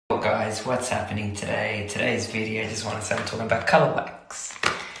Guys, what's happening today? Today's video, I just want to say I'm talking about color wax,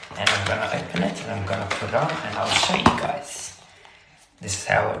 and I'm going to open it and I'm going to put it on and I'll show you guys. This is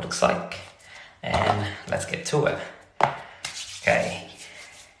how it looks like, and let's get to it. Okay,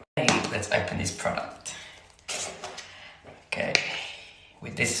 let's open this product. Okay,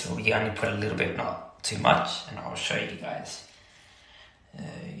 with this we only put a little bit, not too much, and I'll show you guys.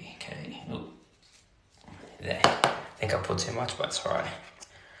 Okay, ooh. There, I think I put too much, but it's alright.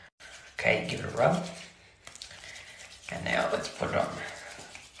 Okay, give it a rub. And now let's put it on.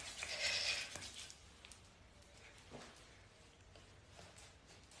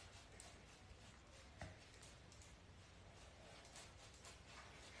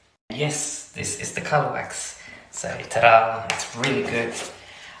 Yes, this is the color wax. So, ta-da, it's really good.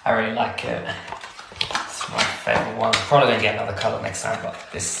 I really like it. It's my favorite one. Probably gonna get another color next time, but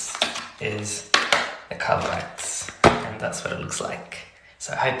this is the color wax. And that's what it looks like.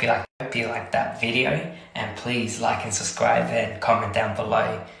 So I hope you like that video, and please like and subscribe and comment down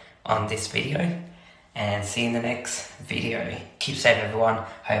below on this video, and see you in the next video. Keep safe everyone.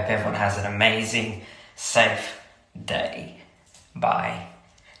 Hope everyone has an amazing, safe day. Bye.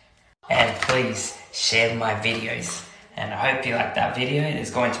 And please share my videos, and I hope you like that video. There's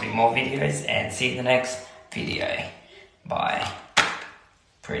going to be more videos, and see you in the next video. Bye.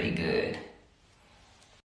 Pretty good.